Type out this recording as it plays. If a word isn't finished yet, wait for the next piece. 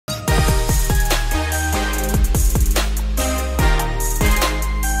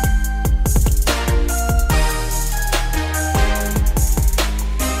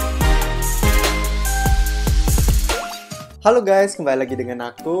Halo guys, kembali lagi dengan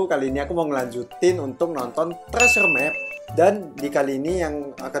aku. Kali ini aku mau ngelanjutin untuk nonton Treasure Map. Dan di kali ini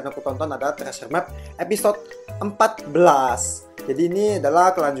yang akan aku tonton adalah Treasure Map episode 14. Jadi ini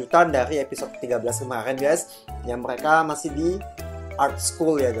adalah kelanjutan dari episode 13 kemarin guys, yang mereka masih di art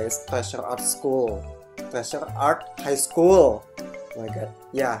school ya guys, Treasure Art School, Treasure Art High School. Oh my god,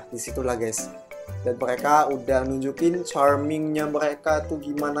 ya disitulah guys. Dan mereka udah nunjukin charmingnya mereka tuh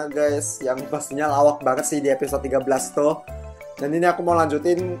gimana guys, yang pastinya lawak banget sih di episode 13 tuh. Dan ini aku mau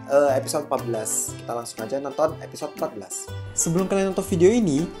lanjutin episode 14. Kita langsung aja nonton episode 14. Sebelum kalian nonton video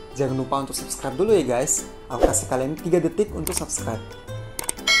ini, jangan lupa untuk subscribe dulu ya guys. Aku kasih kalian 3 detik untuk subscribe.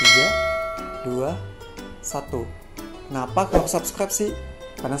 3, 2, 1. Kenapa kalau subscribe sih?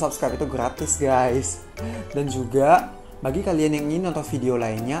 Karena subscribe itu gratis guys. Dan juga bagi kalian yang ingin nonton video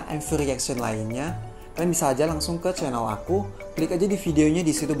lainnya, MV reaction lainnya, kalian bisa aja langsung ke channel aku. Klik aja di videonya,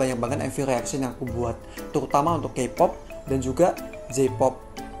 di situ banyak banget MV reaction yang aku buat, terutama untuk K-pop dan juga J-pop,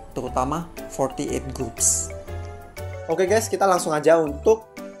 terutama 48 groups. Oke guys, kita langsung aja untuk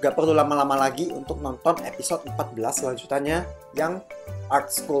gak perlu lama-lama lagi untuk nonton episode 14 lanjutannya yang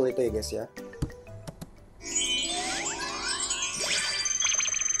art school itu ya guys ya.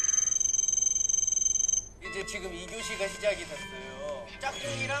 이제 지금 2교시가 시작이 됐어요.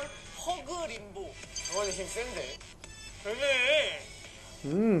 짝꿍이랑 허그 림보. 저번에 힘 센데. 그래.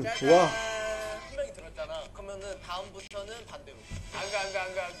 와. 한 명이 들었잖아. 그러면은 다음부터는 반대로. 안 가.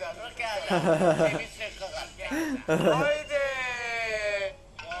 그렇게 하자. 재밌을 것 같아. 이제.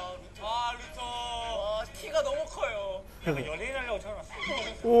 와, 루터. 와, 키가 너무 커요. 약간 연예인 하려고 태어났어.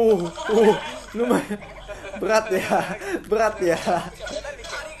 Lumayan berat ya.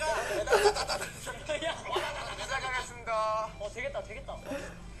 되겠다.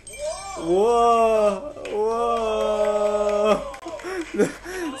 Wow.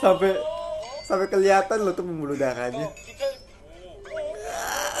 Sampai kelihatan loh tuh pembuluh darahnya.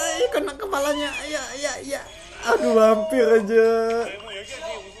 Kena kepalanya. Ya. Aduh, hampir aja.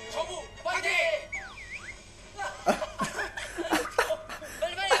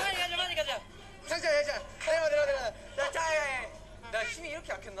 나 힘이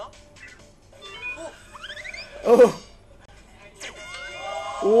이렇게 약했나?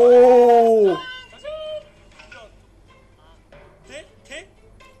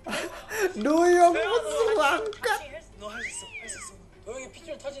 Doyong selangkat. 너 할 수 있어. 도영이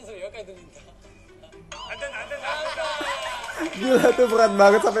핏줄 터진 소리 여기까지 들린다. 안 된다. Gila tuh berat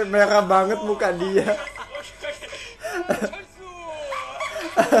banget sampai merah banget muka dia.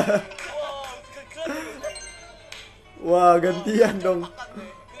 Wah, gantian dong.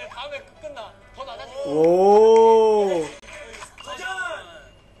 근데 다음에 끝나. 더 나가지. Wow.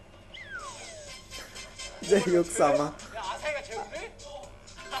 제육 sama. 야, 아사히가 제일 그래?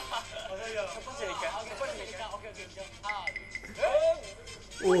 아사히야. 첫 번째니까. 오케이.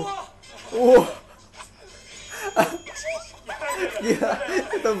 Gila,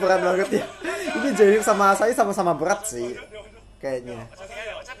 itu berat banget ya. Ini Jaehyuk sama Asahi sama-sama berat sih kayaknya.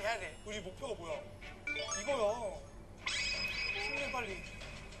 어차피 해야 돼. 우리 목표가 뭐야? 이거야. 힘내 빨리.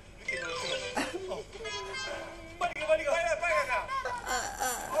 빨리 가.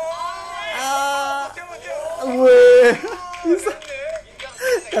 Weh, bisa.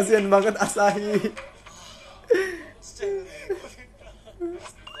 Kasihan banget Asahi. 진짜 힘드네.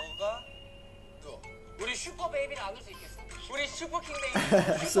 너가 우리 슈퍼 베이비를 안을 수 있겠어. 우리 슈퍼킹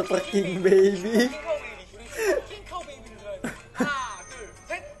베이비. Super King Baby. 킹카우 베이비. 우리 슈퍼킹카우 베이비를 들어야 돼. 하나, 둘,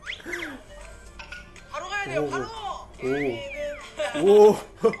 셋. 바로 가야 돼요. 바로. Wow.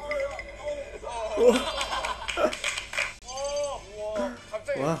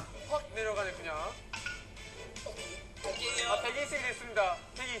 갑자기 와. 확 내려가네 그냥. 아, 120이 됐습니다.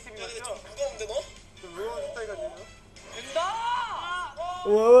 120이 맞죠? 무거운데 너? 무거운 스타일가 되죠? 된다!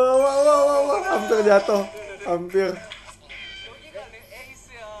 Wow, hampir jatuh. Hampir. 여기가 내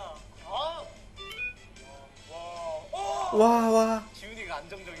에이스야. Wah. 지훈이가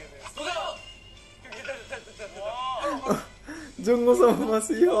안정적이네. 도전! 됐다. Jungkook sama Mas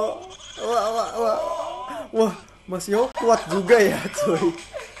Yo. Wah, Mas Yo kuat juga ya, cuy.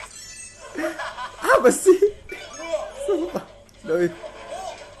 Apa sih? Sumpah. Doi.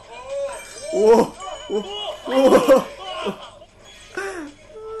 Wow.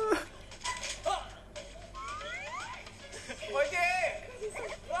 화이팅!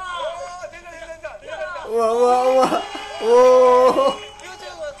 된다. Wah. 이거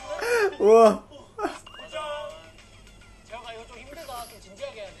찍은 거 같은데? Wah. 재영아 이거 좀 힘들다. 좀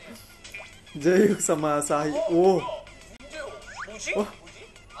진지하게 해야 돼. Jaehyuk sama Asahi. Wow. 뭐지? 어?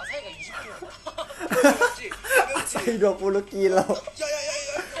 아사히가 20kg. Asahi 20 kilo.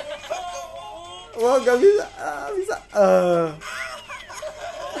 Wah, gak bisa. Bisa.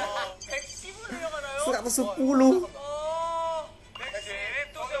 110 내려가나요? 110.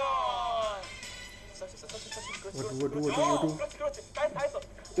 Waduh. 그렇지. 다 했어.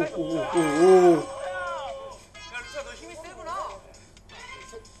 오. 야, 루시야, 너 힘이 세구나.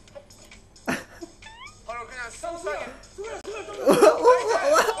 바로 그냥 스무스하게.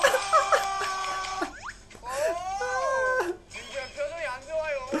 진짜 표정이 안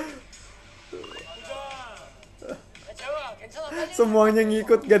좋아요. 재호야, 괜찮아. 빨리. Semuanya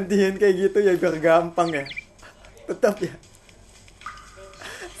ngikut gantian kayak gitu ya biar gampang ya. Tetap ya.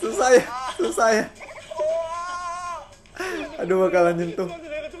 Susah ya. Aduh, bakalan nyentuh.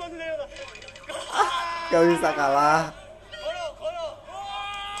 Gak bisa kalah.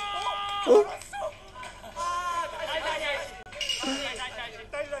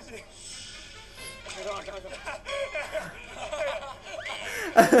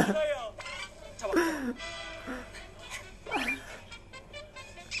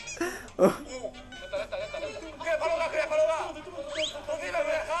 그래, 바로 가.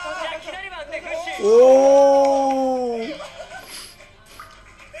 야, 기다리면 안 돼. 그렇지. Oh.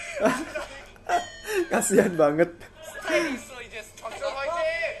 Kasihan banget. 스타일이 있어, 이제. 박수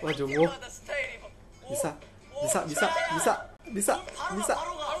화이팅! Wah, Jungwo. 스타일이. Bisa.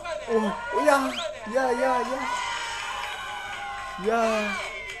 바로 가야 돼. Oh, ya.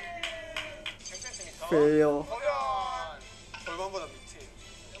 Fail. 골반보다 밑이.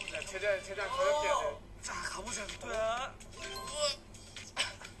 최대한 가볍게 해야 돼. 자, 가보자, 또야.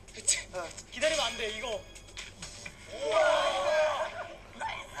 기다리면 안 돼, 이거.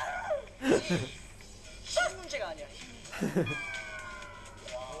 힘 문제가 아니야.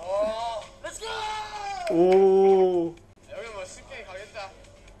 와, 렛츠 고! Oh. 여기 뭐 쉽게 가겠다.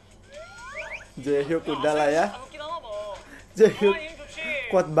 Jaehyuk udah lah ya. 가볍긴 하나 봐. Jaehyuk 힘 좋지.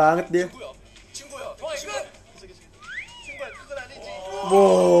 kuat banget dia. 친구야. 좋아, 이거. 친구야, 그건 아니지.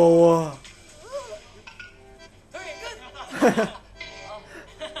 Wow. 형이 끝.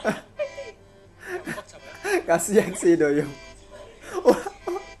 Kasihan si Doyong.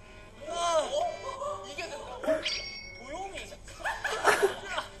 이게 된다고? 도용이.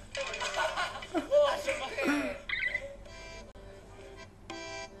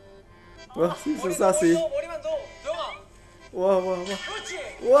 Wah, susah sih. 머리만 더. 도영아. Wah. 그렇지.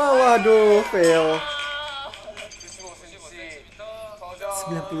 Waduh, fail.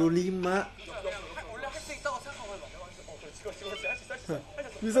 95cm. 95. 원래 할 수 있다고 생각하고 해봐. 그렇지. 할 수 있어.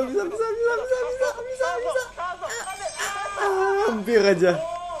 Bisa. Hampir aja.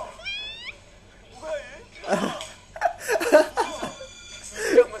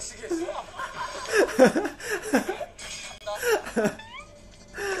 한번 쉬겠어.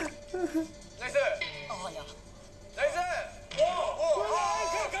 나이스. 아니야. 나이스.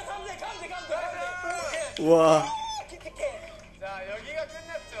 가면 돼. Wah, 자, 여기가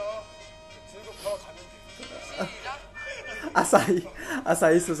끝났죠. 들고 걸어가면 돼. 시작.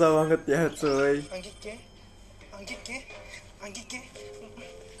 Asahi susah banget ya, cuy. 안길게.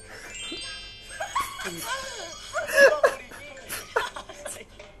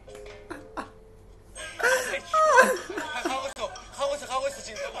 가고 있어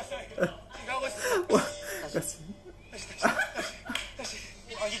지금. 가고 있어. 다시.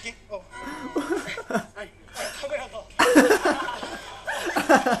 안길게. 카메라가.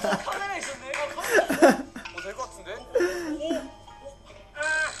 카메라 있었네. 될 것 같은데?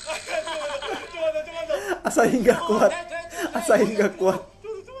 좀만 더. Asahi nggak kuat. Asahi nggak kuat.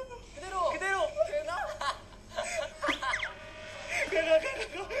 그대로. 되나?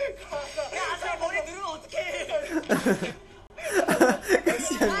 야, 아사히 머리 누르면 어떡해.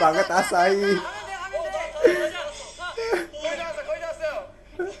 Kasihan banget Asahi. 거의 다 왔어요.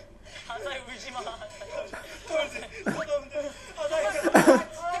 아사히 울지 마.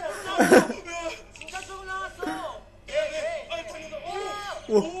 진짜 조금 남았어.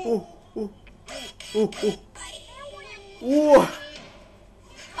 Wah.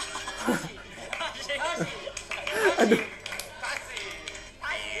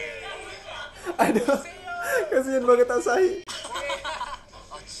 Aduh. Kasihan banget Asahi.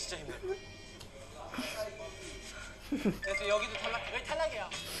 아, 진짜 힘들어. 그래서 여기도 여기 탈락이야.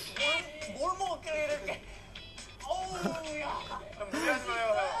 뭘 먹었길래 이렇게. 어우, 야. 그럼 무리하지 마요,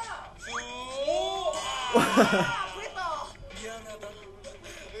 형. 오! 아프겠다. 미안하다.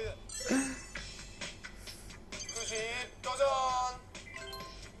 90, 도전.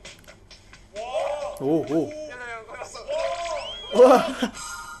 오. 형 걸렸어. Wah.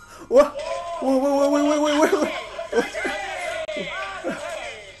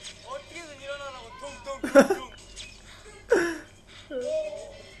 어떻게든 일어나라고 퉁퉁퉁.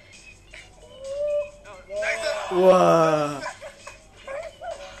 Wah.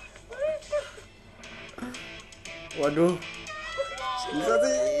 Waduh. Bisa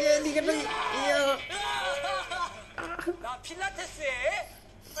tuh iya dikena iya. 나 필라테스에.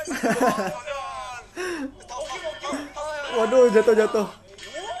 Waduh, jatuh.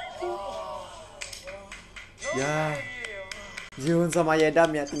 Ya. Jihoon sama Yedam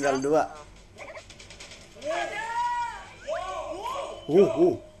ya tinggal 2.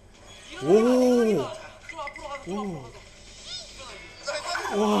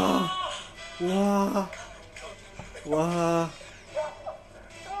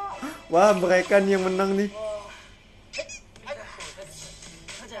 Wah, mereka nih yang menang nih.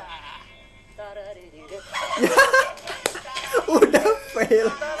 Udah fail.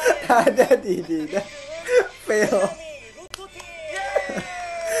 Ada tidak fail.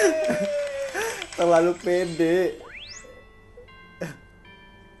 Terlalu pede.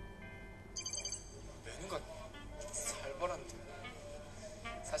 메뉴가 살벌한데.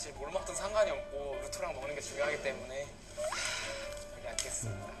 사실 뭘 먹든 상관이 없고 루토랑 먹는 게 중요하기 때문에 그렇게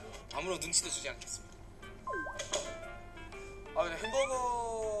않겠습니다. 아무런 눈치도 주지 않겠습니다. 아 근데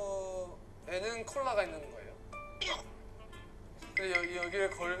햄버거에는 콜라가 있는 거예요. 근데 여기를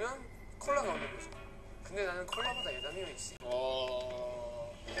걸면 콜라가 없는 거죠. 근데 나는 콜라보다 예담이가 있지.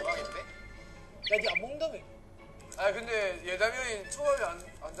 대박인데? 야, 니 안 먹는다며? 아 근데 예담이 형이 초밥에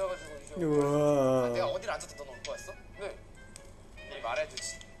앉아가지고 이제 우와. 내가 어디를 앉았다 넌 올 거였어? 네. 미리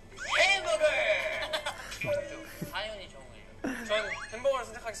말해주지. 햄버거! 당연히 정우예요. 전 햄버거를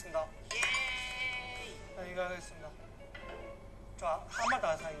선택하겠습니다. 예. 이거 하겠습니다. 저 하마도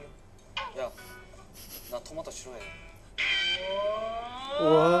아사히요. 야, 나 토마토 싫어해.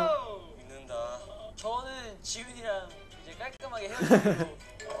 우와. 믿는다. 저는 지훈이랑 이제 깔끔하게 헤어지기로.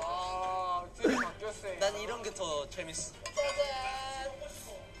 와, 뜻이 바뀌었어요. 난 이런 게 더 재밌어. 짜잔!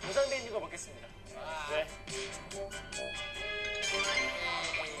 보상돼 있는 거 먹겠습니다. 네.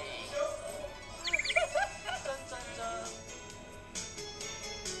 짠짠짠.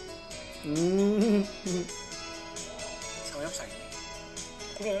 samyapsangnya.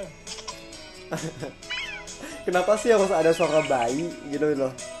 Keren. Kenapa sih harus ada suara bayi gitu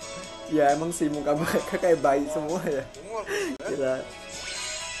loh? Ya emang sih muka mereka kayak bayi semua ya. Gila.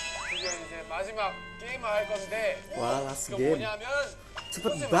 이제 마지막 게임을 할 건데. Wah, last 이거 game. 뭐냐면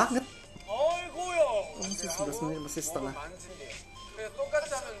cepet banget. 어이구요. masih 11 menit, masih setengah. 만진대요. 그래서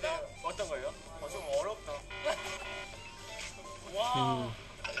똑같이 하면 돼요. 어떤 거요? 좀 어렵다. 와.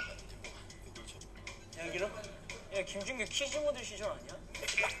 여기로? 야, 김준규 퀴즈 모드 시절 아니야?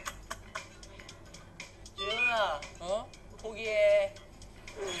 지훈아. 포기해.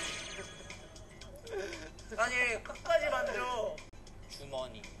 아니, 끝까지 만져.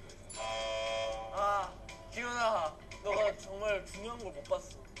 주머니. 아, 지훈아. 너가 정말 중요한 걸 못 봤어.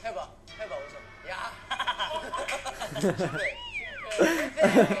 해봐, 우선. 야! 실패.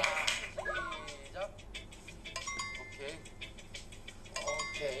 시작. 오케이.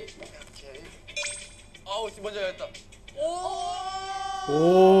 아우, 먼저 했다. 오!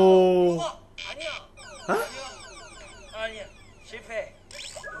 우와! 아니야. 실패.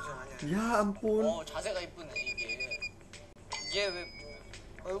 Ya ampun. 자세가 이쁘네, 이게. 얘 왜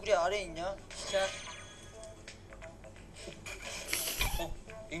얼굴이 아래에 있냐? 자.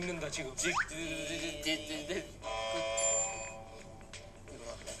 읽는다, 지금.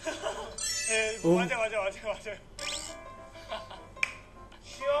 맞아.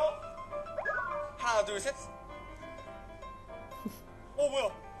 쉬어. 하나, 둘, 셋. 뭐야?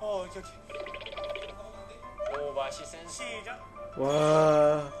 저기. 오, 맛이 센. 시작.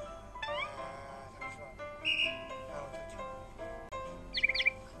 Wah.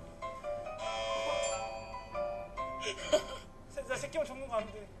 나 새끼만 전문가 안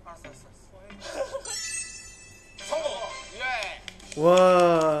돼. 알았어. 성공. 예.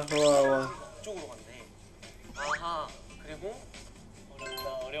 Wah. 이쪽으로 갔네. 아하. 그리고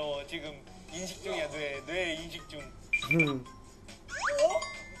어려워. 지금 인식 중이야. 뇌 인식 중. 그다음에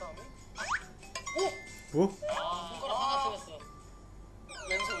Oh. 손가락 하나 틀렸어.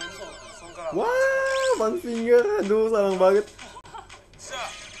 왼손 손가락. Wah, one finger. Aduh, sayang banget. 자.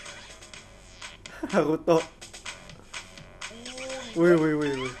 Haruto.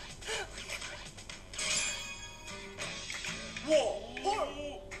 Wih.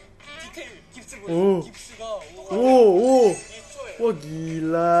 디테일 깁스 오. 보여. 깁스가 Wah, 입조에.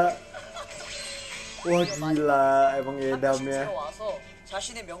 gila. Emang Yedam ya. 와서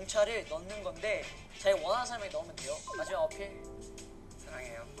자신의 명찰을 넣는 건데 자기 원하는 사람에 넣으면 돼요. 마지막 어필.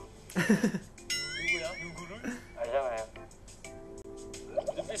 사랑해요. 누구를? 알잖아요.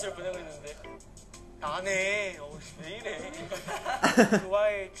 눈빛을 보내고 있는데 안 해. 왜 이래.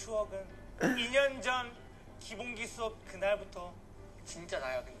 그와의 추억은 2년 전 기본기 수업 그날부터 진짜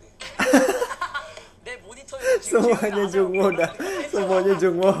나야 근데. 내 모니터에 Semuanya Jungwoo dah. Semuanya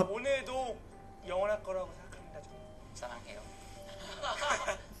Jungwoo. 오늘도 영원할 거라고 생각합니다. 저는. 사랑해요.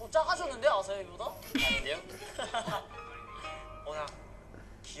 작아졌는데 아사히보다? 아닌데요? 워낙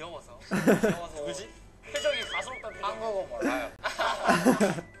귀여워서. 누구지? 표정이 가소롭다는 표정. 한국어 몰라요.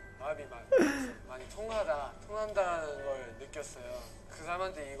 마음이 많이 통한다는 걸 느꼈어요. 그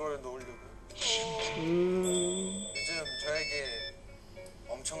사람한테 이걸 놓으려고. 요즘 저에게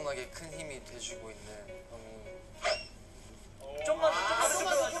엄청나게 큰 힘이 돼주고 있는 형이. 좀만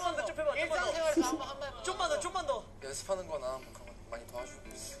더 좁혀봐. 일상생활에서 한 번만. 좀만 더. 연습하는 거나 많이 도와주고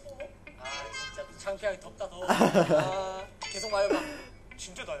있어. 아 진짜 창피하게 덥다 더워. 아, 계속 말해봐.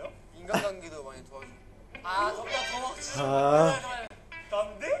 진짜 나요? 인간관계도 많이 도와주고. 아 덥다 더워. 아.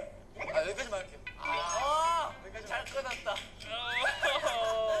 난데? 아 여기까지만 할게요. 여기까지 잘 끊었다.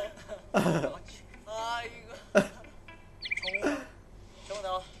 아 이거. 정우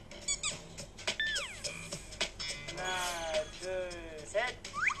나와. 하나 둘 셋.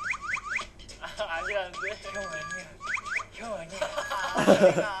 아니라는데. 형 아니야.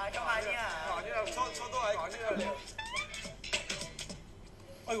 형 아니야. 아니라고. 저도 아니라고.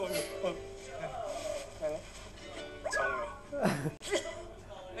 아이고. 정우야.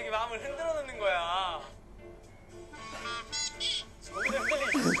 이렇게 마음을 흔들어 놓는 거야.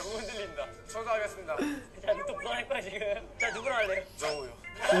 너무 흔들린다. 저도 하겠습니다. 자, 또 불안할 거야 지금. 자, 누구랑 할래요? 정우요.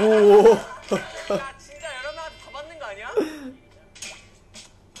 오. 야, 진짜 여러 명한테 다 맞는 거 아니야?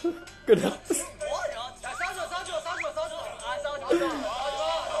 그래. 뭐하냐? 야, 싸줘. 아, 싸우지 마.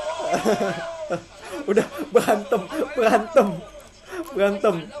 Udah berantem.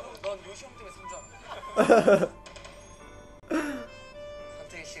 넌 요시 형 때문에 3점.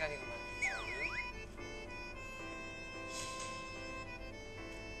 선택의 시간이구만.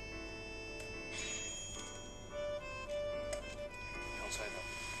 평소에도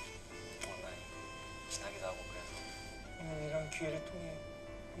정말 친하기도 하고 그래서 오늘 이런 기회를 통해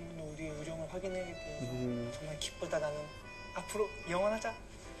우리의 우정을 확인하게 되어서 정말 기쁘다. 나는 앞으로 영원하자.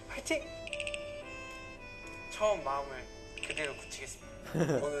 파이팅! 처음 마음을 그대로 굳히겠습니다.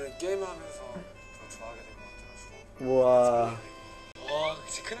 오늘 게임하면서 더 좋아하게 될 것 같아가지고. 와. 와,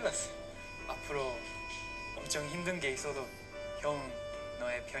 진짜 큰일 났어요. 앞으로 엄청 힘든 게 있어도 형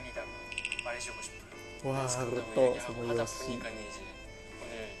너의 편이다 말해주고 싶어요. Wah, 그래서 Naruto 얘기하고 sama 하다 Yoshi. 보니까 이제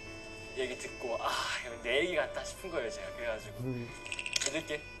오늘 얘기 듣고 이거 내 얘기 같다 싶은 거예요 제가. 그래가지고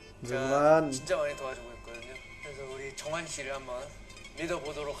믿을게. 제가 정말. 진짜 많이 도와주고 있거든요. 그래서 우리 정한 씨를 한번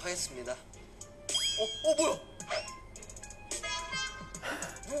믿어보도록 하겠습니다. 뭐야?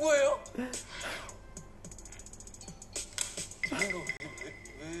 누구예요? 이거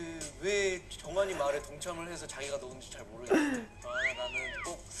왜 정한이 말에 동참을 해서 자기가 넣은지 잘 모르겠어. 나는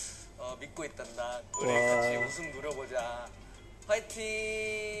꼭 믿고 있단다. 우리 와. 같이 웃음 누려보자.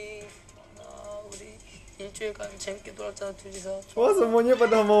 화이팅! 우리 일주일간 재밌게 놀았잖아 둘이서. Wah, semuanya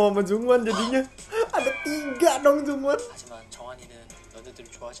pada mau sama Jungwon jadinya. Ada 3 dong Jungwon. 하지만 정한이는 너네들을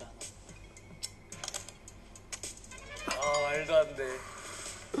좋아하지 않아. 말도 안 돼.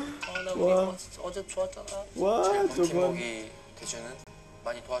 나 우리 와. 어제 좋았잖아. Wah, 제일 Jungwon. 팀워크가 돼주는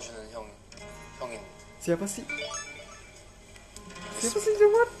많이 도와주는 형인. Siapa sih? Siapa sih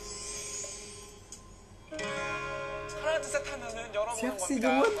Jungwon? 하나 둘 셋 하면은 열어보는 Siapa sih 겁니다.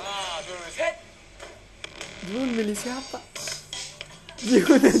 Jungwon? 하나 둘 셋. Jungwon milih siapa?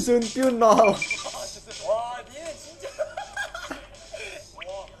 Jiwon dan Sunpyeon nol. 와 니네 진짜.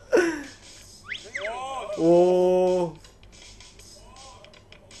 Oh.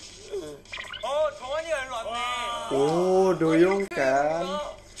 정한이가 일로 왔네. Oh, Doyoung kan.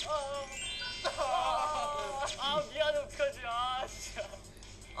 미안해 어떡하지? 진짜.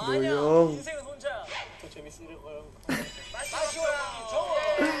 Doyoung. 인생은 혼자야. 더 재밌을 거예요. 마시오랑 정우.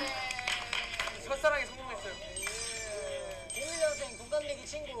 첫사랑에 성공했어요. 01년생 동갑내기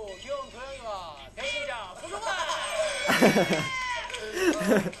친구 귀여운 도영이와 배신자 소중아.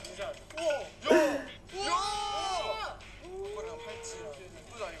 그거랑 팔찌랑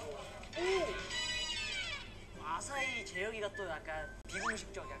이쁘다 이거. 아사히 재혁이가 또 약간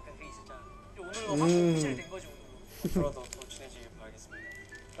비공식적 약간 그게 있었잖아. 오늘로 확 오피셜 된 거지 오늘. 앞으로도 더 친해지길 바라겠습니다.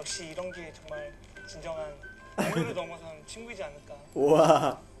 역시 이런 게 정말 진정한 언어를 넘어선 친구이지 않을까.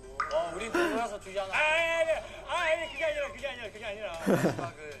 Wah. 우리 놀아서 주잖아. 아니 그게 아니라.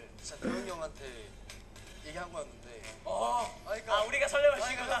 마지막을 진짜 도영이 형한테 얘기한 거였는데. 그러니까 우리가 설레발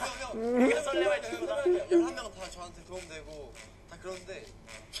친구다. 우리가 설레발 친구다. 11명은 다 저한테 도움되고 다 그런데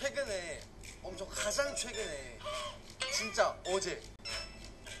최근에 가장 최근에 진짜 어제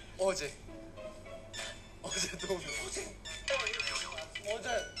도움돼. 어제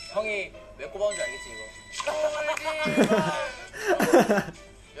형이 왜 꼽아온 줄 알겠지 이거?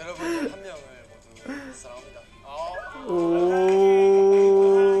 여러분 한 명을 모두 사랑합니다. 오.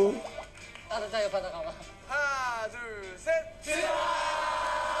 따뜻하게 받아가봐. 하나, 둘, 셋.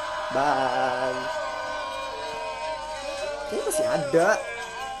 Bye. Kayaknya masih ada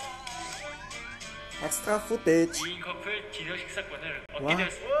extra footage. 이 커플 기념 식사권을 Wah. 얻게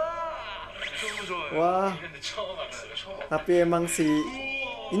되었습니다. 너무 좋아요. Wah. 이런데 처음 알았어요. 처음. Tapi emang si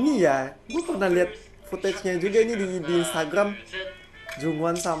ini ya, gue pernah lihat footage-nya juga ini di Instagram.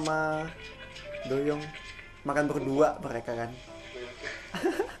 Jungwon sama Doyoung makan berdua mereka kan.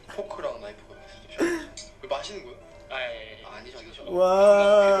 포크랑 나이프가 왜 마시는 거야? 아니죠, 아니죠.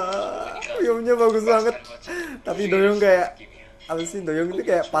 Wah, filmnya bagus banget. Tapi Doyoung kayak apa sih? Doyoung itu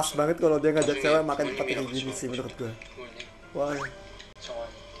kayak pas banget kalau dia ngajak cewek makan di tempat kayak gini sih menurut gue. Wah.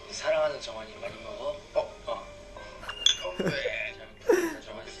 정원이 사랑하는 정원이 많이 먹어? 네.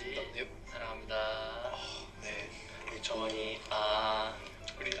 정원 씨 사랑합니다. 네. 우리 정원이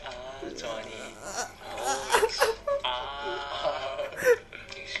우리 정원이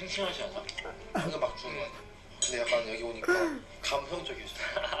되게 심심하지 않아? 방금 막 주는 거 같아. 근데 약간 여기 오니까 감성적이었어.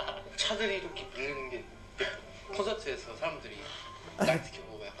 차들이 이렇게 밀리는 게 콘서트에서 사람들이 날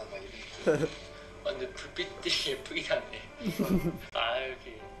지켜보고 약간 막 이런. 완전 불빛들이 예쁘긴 하네.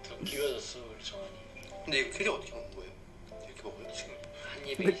 이렇게 더 귀여워졌어 우리 정원이. 근데 이거 캐리 어떻게 먹는 거예요? 이렇게 먹어요? 지금 한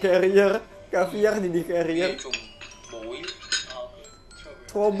Di 입에 carrier, caviar nih di carrier. 이게 좀뭐 오일?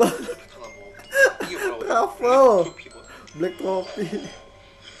 Coba 하나 뭐 이게 뭐라고? 트러플. 트로피 뭐? Black Trophy.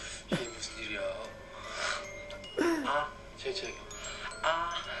 이게 무슨 일이야? 제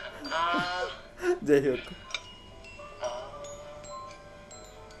Jaehyuk.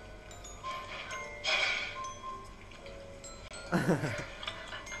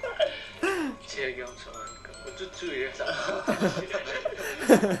 재혁이 형처럼 하니까 쭈쭈 이래서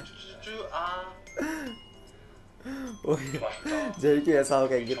쭈쭈 Oh iya. Jaehyuk ya selalu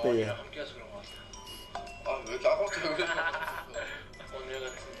kayak gitu ya. 함께해서 그런 것 같아. 아왜 이렇게 아까부터 왜 오늘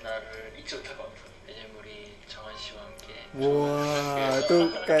같은 날을 잊지 못할 것 같아. 왜냐면 우리 정원 씨와 함께 Wah, itu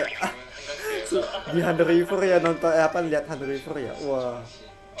kayak 한강뷰에서 di Hand River ya nonton apa lihat Hand River ya. Wah.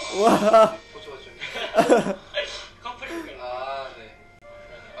 Wah. 커플이니까. 네.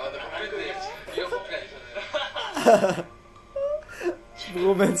 근데 커플 때 이런 커플이 아니잖아요.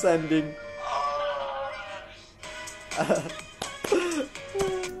 Romance ending.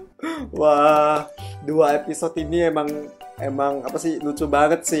 Wah, 2 episode ini emang apa sih lucu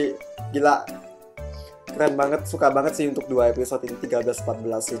banget sih. Gila. Keren banget, suka banget sih untuk 2 episode ini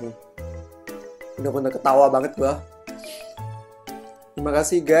 13-14 ini. Bener-bener ketawa banget gua. Terima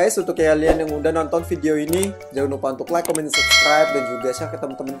kasih guys untuk kalian yang udah nonton video ini. Jangan lupa untuk like, comment, subscribe, dan juga share ke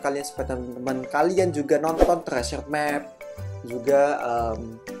teman-teman kalian supaya teman-teman kalian juga nonton Treasure Map. Juga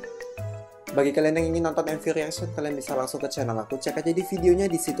bagi kalian yang ingin nonton MV reaction, kalian bisa langsung ke channel aku. Cek aja di videonya,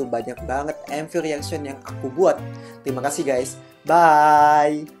 di situ banyak banget MV reaction yang aku buat. Terima kasih guys.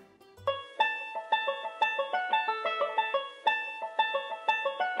 Bye.